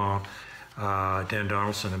Paiement, Dan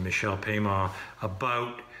Donaldson and Michelle Paiement,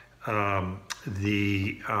 about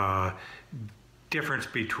the difference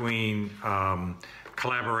between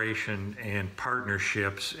collaboration and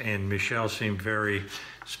partnerships, and Michelle seemed very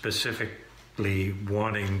specifically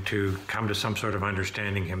wanting to come to some sort of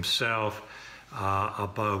understanding himself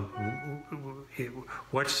about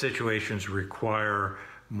what situations require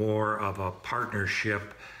more of a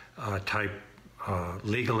partnership type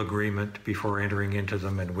legal agreement before entering into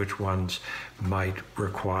them, and which ones might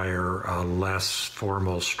require a less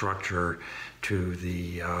formal structure to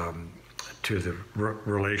the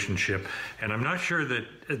relationship. And I'm not sure that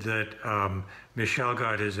Michelle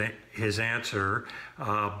got his answer,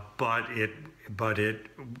 but it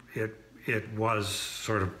was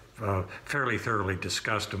sort of fairly thoroughly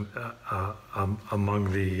discussed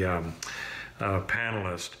among the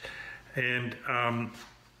panelists. And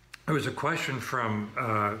there was a question from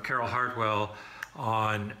Carol Hartwell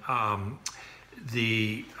on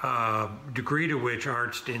the degree to which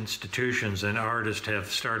arts institutions and artists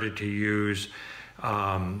have started to use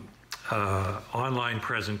online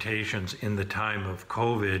presentations in the time of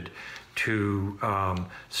COVID to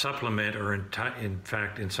supplement, or in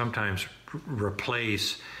fact, and sometimes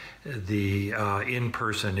replace the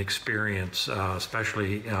in-person experience,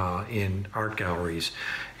 especially in art galleries.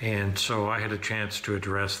 And so I had a chance to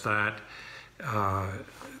address that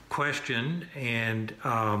question, and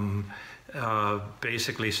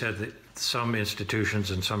basically said that some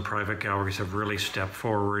institutions and some private galleries have really stepped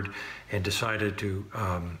forward and decided to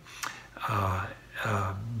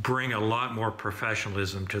bring a lot more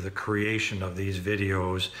professionalism to the creation of these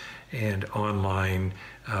videos and online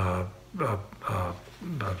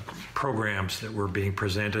programs that were being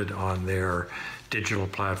presented on their digital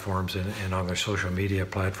platforms and on their social media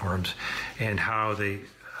platforms, and how they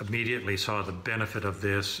immediately saw the benefit of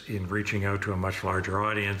this in reaching out to a much larger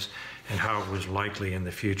audience, and how it was likely in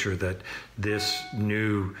the future that this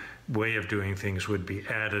new way of doing things would be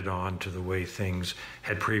added on to the way things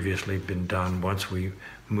had previously been done once we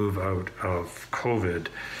move out of COVID.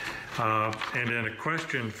 And then a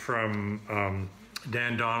question from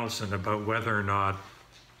Dan Donaldson about whether or not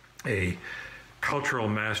a cultural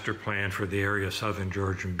master plan for the area of Southern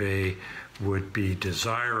Georgian Bay would be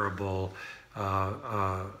desirable.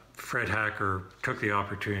 Fred Hacker took the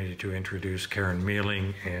opportunity to introduce Karen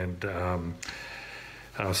Mealing and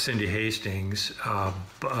Cindy Hastings,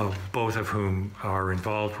 both of whom are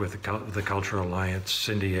involved with the Cultural Alliance,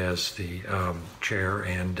 Cindy as the chair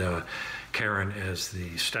and Karen as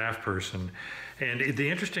the staff person. And the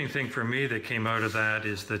interesting thing for me that came out of that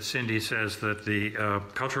is that Cindy says that the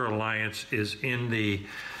Cultural Alliance is in the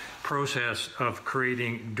process of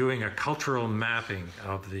doing a cultural mapping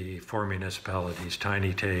of the 4 municipalities,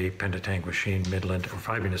 Tiny Tay, Pentatangwisheen, Midland, or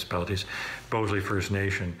 5 municipalities, Bosley First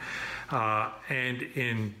Nation. And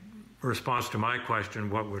in response to my question,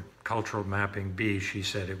 what would cultural mapping be? She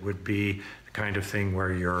said it would be the kind of thing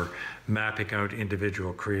where you're mapping out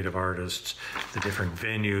individual creative artists, the different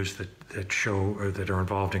venues that show or that are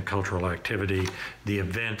involved in cultural activity, the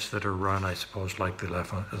events that are run, I suppose, like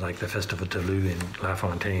the Festival de Lou in La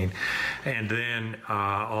Fontaine, and then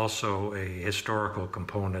also a historical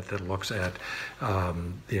component that looks at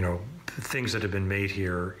things that have been made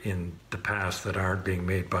here in the past that aren't being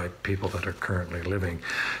made by people that are currently living.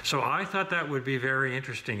 So I thought that would be very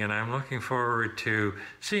interesting, and I'm looking forward to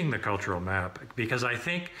seeing the cultural map, because I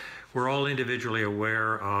think we're all individually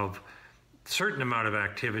aware of a certain amount of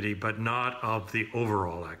activity, but not of the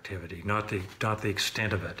overall activity, not the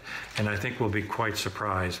extent of it. And I think we'll be quite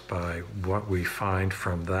surprised by what we find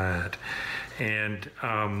from that. And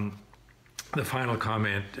the final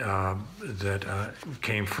comment that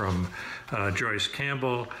came from Joyce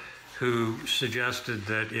Campbell, who suggested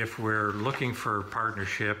that if we're looking for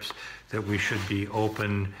partnerships, that we should be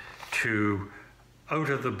open to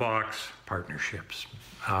out-of-the-box partnerships.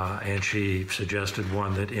 And she suggested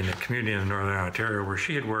one that in a community in Northern Ontario where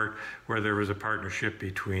she had worked, where there was a partnership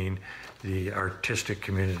between the artistic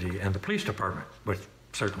community and the police department, which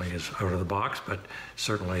certainly is out of the box, but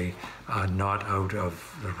certainly not out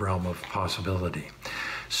of the realm of possibility.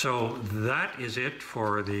 So that is it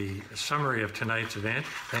for the summary of tonight's event.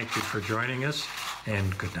 Thank you for joining us,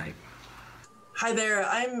 and good night. Hi there,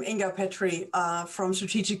 I'm Inga Petri from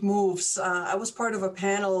Strategic Moves. I was part of a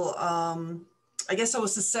panel, I guess it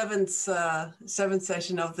was the seventh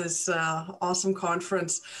session of this awesome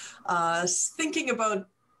conference, thinking about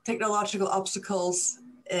technological obstacles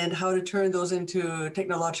and how to turn those into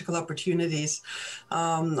technological opportunities.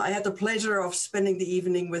 I had the pleasure of spending the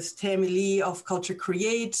evening with Tammy Lee of Culture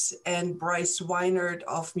Creates and Bryce Weinert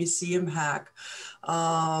of Museum Hack.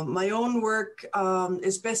 My own work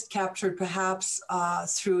is best captured perhaps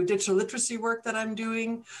through digital literacy work that I'm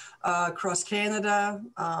doing across Canada,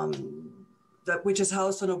 which is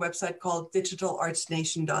housed on a website called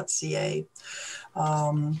digitalartsnation.ca.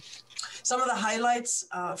 Some of the highlights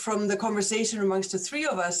from the conversation amongst the three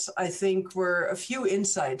of us, I think, were a few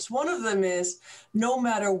insights. One of them is, no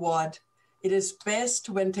matter what, it is best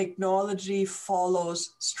when technology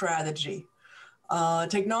follows strategy.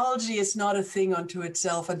 Technology is not a thing unto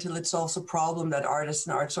itself until it solves a problem that artists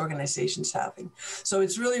and arts organizations are having. So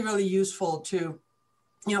it's really, really useful to,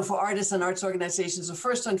 for artists and arts organizations to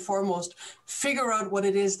first and foremost figure out what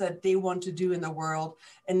it is that they want to do in the world.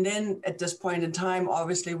 And then at this point in time,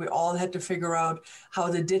 obviously, we all had to figure out how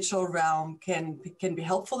the digital realm can be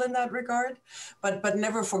helpful in that regard. But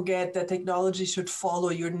never forget that technology should follow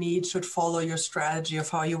your needs, should follow your strategy of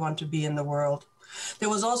how you want to be in the world. There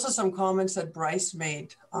was also some comments that Bryce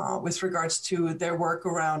made with regards to their work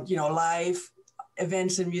around, live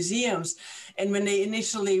events in museums. And when they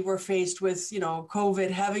initially were faced with,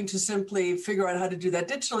 COVID, having to simply figure out how to do that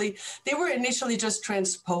digitally, they were initially just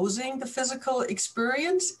transposing the physical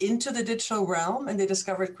experience into the digital realm. And they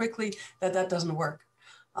discovered quickly that that doesn't work.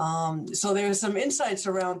 So there are some insights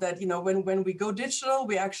around that, when we go digital,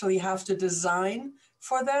 we actually have to design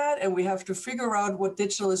for that. And we have to figure out what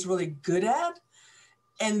digital is really good at.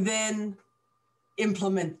 And then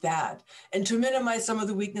implement that and to minimize some of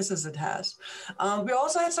the weaknesses it has. We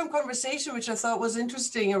also had some conversation, which I thought was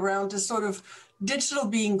interesting, around this sort of digital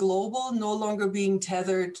being global, no longer being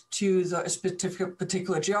tethered to the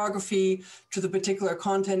particular geography, to the particular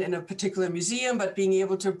content in a particular museum, but being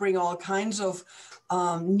able to bring all kinds of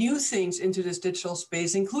new things into this digital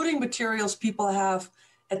space, including materials people have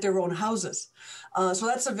at their own houses. So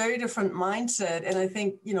that's a very different mindset. And I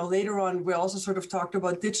think, later on, we also sort of talked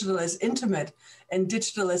about digital as intimate and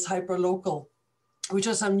digital as hyperlocal, which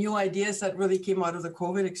are some new ideas that really came out of the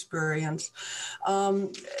COVID experience.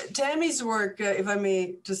 Tammy's work, if I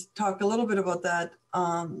may just talk a little bit about that,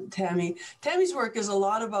 Tammy's work is a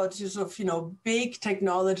lot about big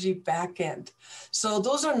technology backend. So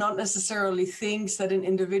those are not necessarily things that an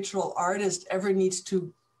individual artist ever needs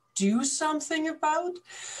to do something about,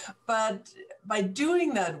 but by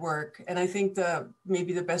doing that work, and I think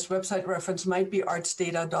maybe the best website reference might be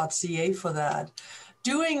artsdata.ca for that,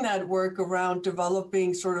 doing that work around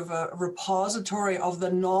developing sort of a repository of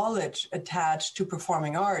the knowledge attached to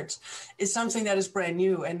performing arts is something that is brand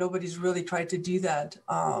new, and nobody's really tried to do that.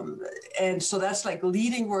 And so that's like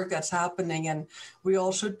leading work that's happening, and we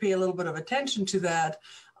all should pay a little bit of attention to that.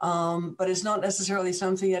 But it's not necessarily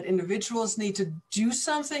something that individuals need to do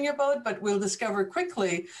something about, but we'll discover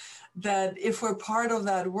quickly that if we're part of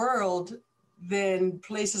that world, then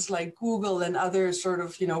places like Google and other sort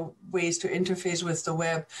of, ways to interface with the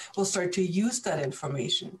web will start to use that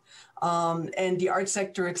information. And the art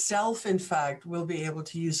sector itself, in fact, will be able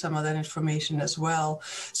to use some of that information as well.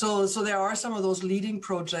 So there are some of those leading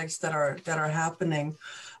projects that are happening.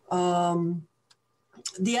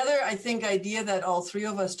 The other, I think, idea that all three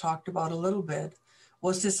of us talked about a little bit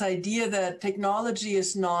was this idea that technology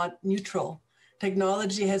is not neutral.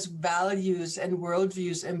 Technology has values and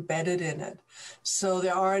worldviews embedded in it. So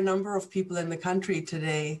there are a number of people in the country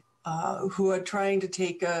today who are trying to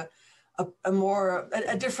take a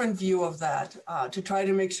different view of that, to try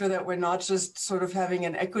to make sure that we're not just sort of having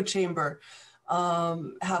an echo chamber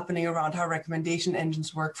happening around how recommendation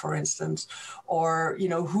engines work, for instance, or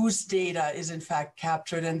whose data is in fact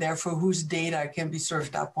captured and therefore whose data can be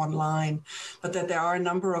served up online, but that there are a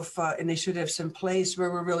number of initiatives in place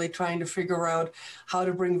where we're really trying to figure out how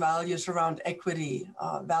to bring values around equity,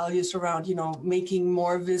 values around making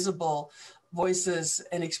more visible voices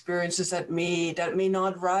and experiences that may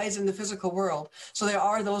not rise in the physical world. So there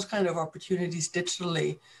are those kind of opportunities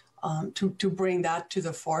digitally. To bring that to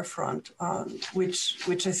the forefront,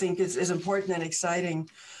 which I think is important and exciting.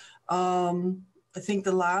 I think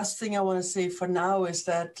the last thing I want to say for now is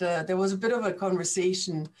that there was a bit of a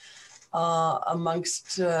conversation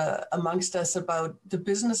amongst us about the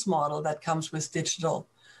business model that comes with digital,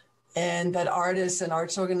 and that artists and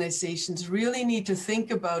arts organizations really need to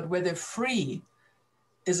think about whether free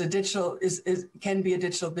can be a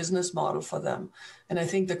digital business model for them. And I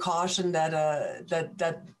think the caution that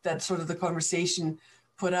sort of the conversation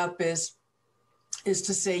put up is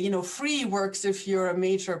to say, you know, free works if you're a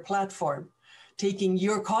major platform taking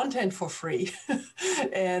your content for free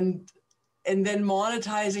and then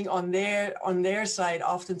monetizing on their side,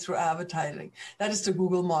 often through advertising. That is the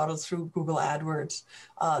Google model through Google AdWords.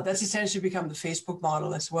 That's essentially become the Facebook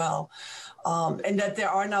model as well. And that there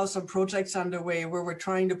are now some projects underway where we're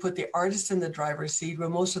trying to put the artist in the driver's seat, where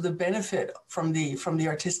most of the benefit from the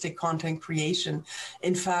artistic content creation,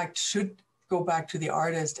 in fact, should go back to the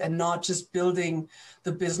artist and not just building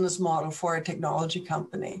the business model for a technology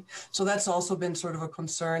company. So that's also been sort of a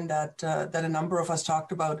concern that a number of us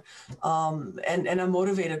talked about and I'm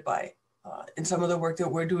motivated by in some of the work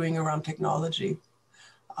that we're doing around technology.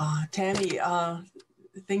 Tammy,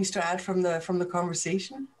 things to add from the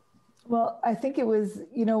conversation? Well, I think it was,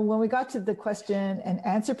 you know, when we got to the question and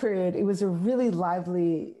answer period, it was a really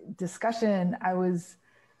lively discussion. I was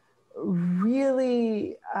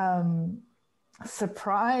really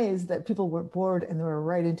surprised that people were bored and they were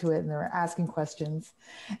right into it and they were asking questions.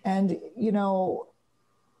 And, you know,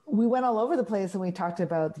 we went all over the place and we talked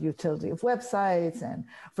about the utility of websites and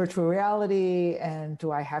virtual reality and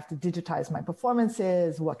do I have to digitize my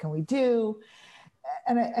performances? What can we do?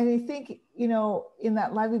 And I think, you know, in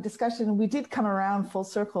that lively discussion, we did come around full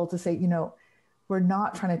circle to say, you know, we're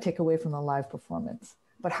not trying to take away from the live performance,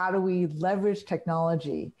 but how do we leverage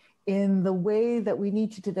technology in the way that we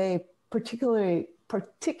need to today, particularly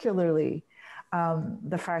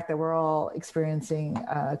the fact that we're all experiencing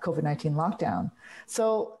COVID-19 lockdown.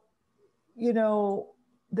 So, you know,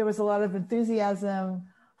 there was a lot of enthusiasm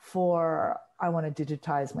for, I want to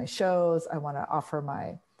digitize my shows, I want to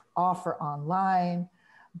offer online,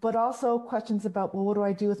 but also questions about, well, what do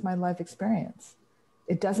I do with my live experience?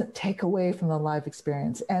 It doesn't take away from the live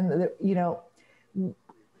experience. And, you know,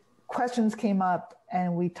 questions came up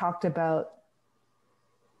and we talked about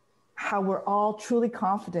how we're all truly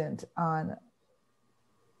confident on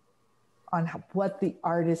what the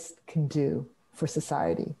artist can do for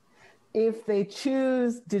society. If they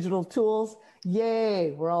choose digital tools,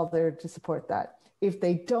 yay, we're all there to support that. If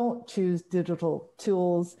they don't choose digital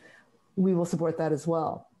tools, we will support that as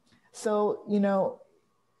well. So, you know,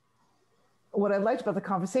 what I liked about the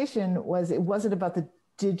conversation was it wasn't about the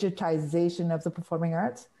digitization of the performing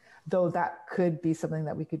arts, though that could be something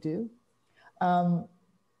that we could do.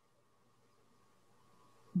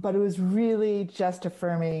 But it was really just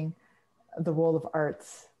affirming the role of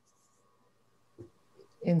arts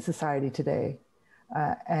in society today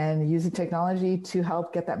and using technology to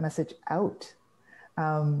help get that message out.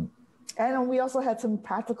 And we also had some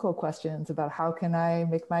practical questions about how can I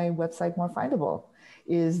make my website more findable?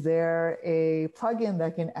 Is there a plugin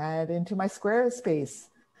that can add into my Squarespace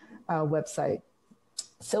website?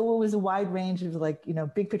 So it was a wide range of, like, you know,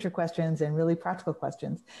 big picture questions and really practical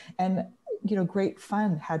questions. And, you know, great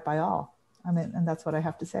fun had by all. I mean, and that's what I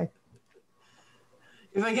have to say.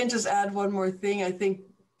 If I can just add one more thing, I think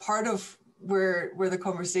part of where the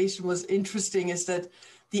conversation was interesting is that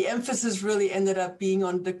the emphasis really ended up being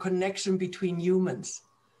on the connection between humans,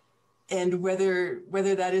 and whether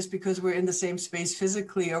that is because we're in the same space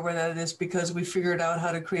physically or whether it is because we figured out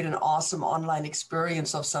how to create an awesome online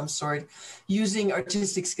experience of some sort using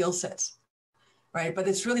artistic skill sets, right? But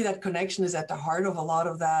it's really that connection is at the heart of a lot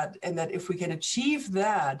of that, and that if we can achieve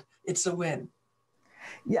that, it's a win.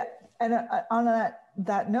 Yeah, and on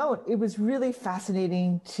that note, it was really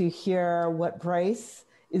fascinating to hear what Bryce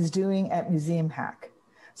is doing at Museum Hack.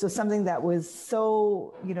 So something that was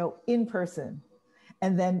so, you know, in person,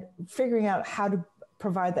 and then figuring out how to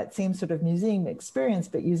provide that same sort of museum experience,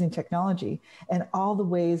 but using technology, and all the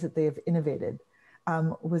ways that they have innovated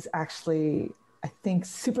was actually, I think,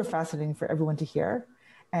 super fascinating for everyone to hear,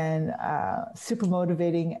 and super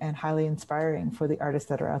motivating and highly inspiring for the artists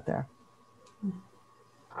that are out there.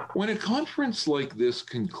 When a conference like this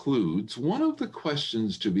concludes, one of the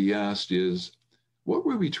questions to be asked is, what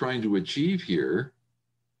were we trying to achieve here,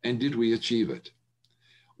 and did we achieve it?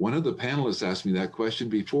 One of the panelists asked me that question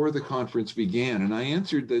before the conference began, and I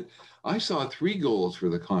answered that I saw 3 goals for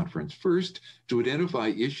the conference. First, to identify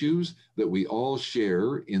issues that we all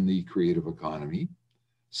share in the creative economy.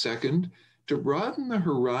 Second, to broaden the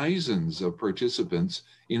horizons of participants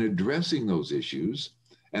in addressing those issues.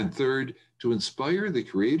 And third, to inspire the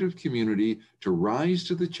creative community to rise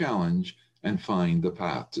to the challenge and find the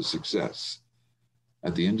path to success.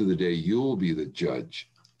 At the end of the day, you'll be the judge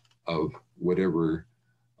of whatever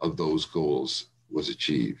of those goals was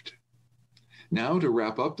achieved. Now, to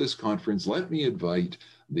wrap up this conference, let me invite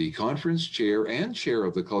the conference chair and chair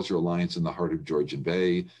of the Cultural Alliance in the Heart of Georgian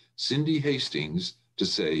Bay, Cindy Hastings, to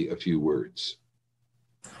say a few words.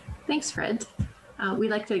 Thanks, Fred. We'd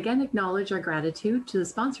like to again acknowledge our gratitude to the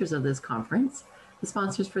sponsors of this conference. The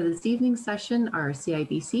sponsors for this evening's session are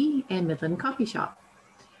CIBC and Midland Coffee Shop.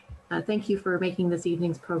 Thank you for making this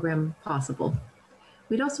evening's program possible.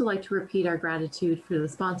 We'd also like to repeat our gratitude for the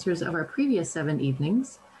sponsors of our previous 7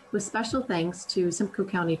 evenings, with special thanks to Simcoe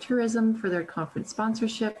County Tourism for their conference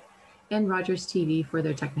sponsorship and Rogers TV for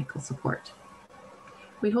their technical support.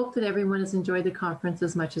 We hope that everyone has enjoyed the conference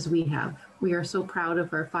as much as we have. We are so proud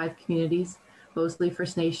of our 5 communities, Moseley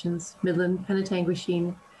First Nations, Midland,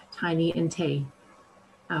 Penetanguishene, Tiny, and Tay,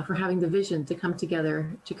 for having the vision to come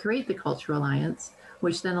together to create the Cultural Alliance,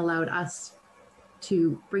 which then allowed us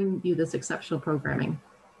to bring you this exceptional programming.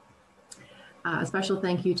 A special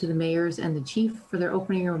thank you to the mayors and the chief for their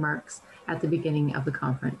opening remarks at the beginning of the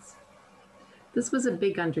conference. This was a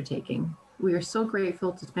big undertaking. We are so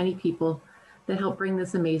grateful to many people that helped bring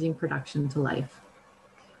this amazing production to life.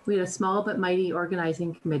 We had a small but mighty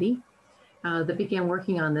organizing committee that began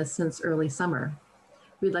working on this since early summer.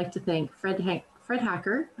 We'd like to thank Fred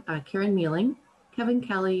Hacker, Karen Mealing, Kevin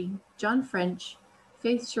Kelly, John French,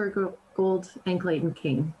 Faith Shergold, and Clayton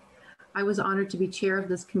King. I was honored to be chair of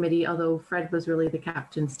this committee, although Fred was really the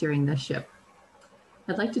captain steering this ship.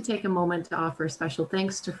 I'd like to take a moment to offer special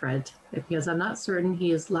thanks to Fred, because I'm not certain he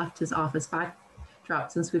has left his office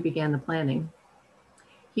backdrop since we began the planning.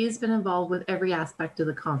 He has been involved with every aspect of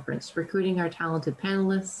the conference, recruiting our talented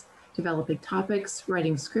panelists, developing topics,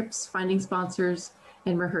 writing scripts, finding sponsors,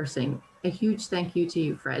 and rehearsing. A huge thank you to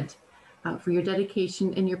you, Fred, for your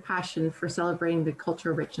dedication and your passion for celebrating the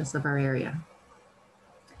cultural richness of our area.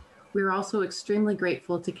 We are also extremely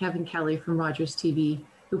grateful to Kevin Kelly from Rogers TV,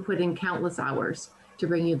 who put in countless hours to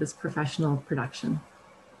bring you this professional production.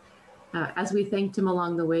 As we thanked him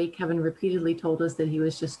along the way, Kevin repeatedly told us that he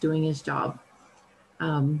was just doing his job.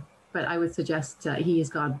 But I would suggest he has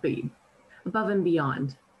gone above and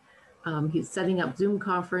beyond. He's setting up Zoom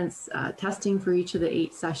conference, testing for each of the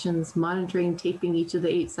 8 sessions, monitoring, taping each of the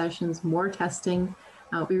 8 sessions, more testing.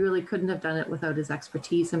 We really couldn't have done it without his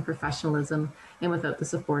expertise and professionalism and without the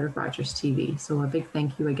support of Rogers TV. So a big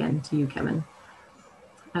thank you again to you, Kevin.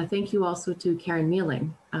 Thank you also to Karen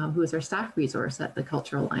Mealing, who is our staff resource at the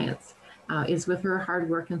Cultural Alliance. It's with her hard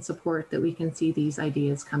work and support that we can see these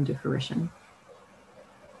ideas come to fruition.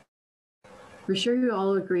 We're sure you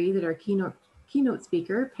all agree that our keynote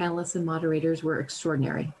speaker, panelists, and moderators were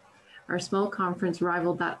extraordinary. Our small conference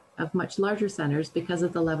rivaled that of much larger centers because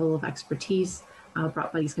of the level of expertise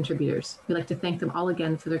brought by these contributors. We'd like to thank them all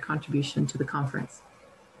again for their contribution to the conference.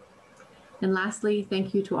 And lastly,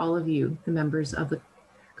 thank you to all of you, the members of the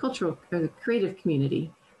creative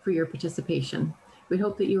community, for your participation. We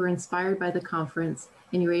hope that you were inspired by the conference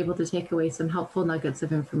and you were able to take away some helpful nuggets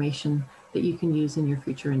of information that you can use in your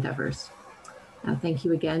future endeavors. Thank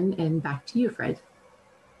you again, and back to you, Fred.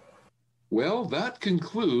 Well, that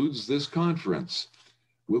concludes this conference.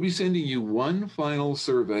 We'll be sending you one final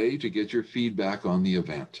survey to get your feedback on the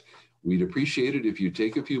event. We'd appreciate it if you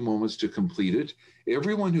take a few moments to complete it.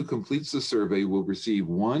 Everyone who completes the survey will receive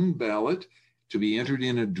 1 ballot to be entered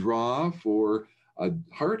in a draw for a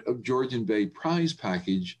Heart of Georgian Bay prize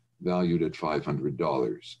package valued at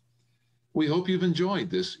 $500. We hope you've enjoyed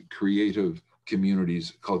this Creative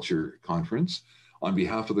Communities Culture Conference. On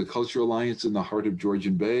behalf of the Cultural Alliance in the Heart of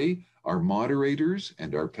Georgian Bay, our moderators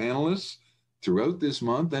and our panelists throughout this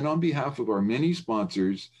month, and on behalf of our many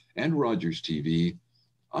sponsors and Rogers TV,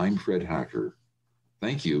 I'm Fred Hacker.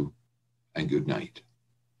 Thank you and good night.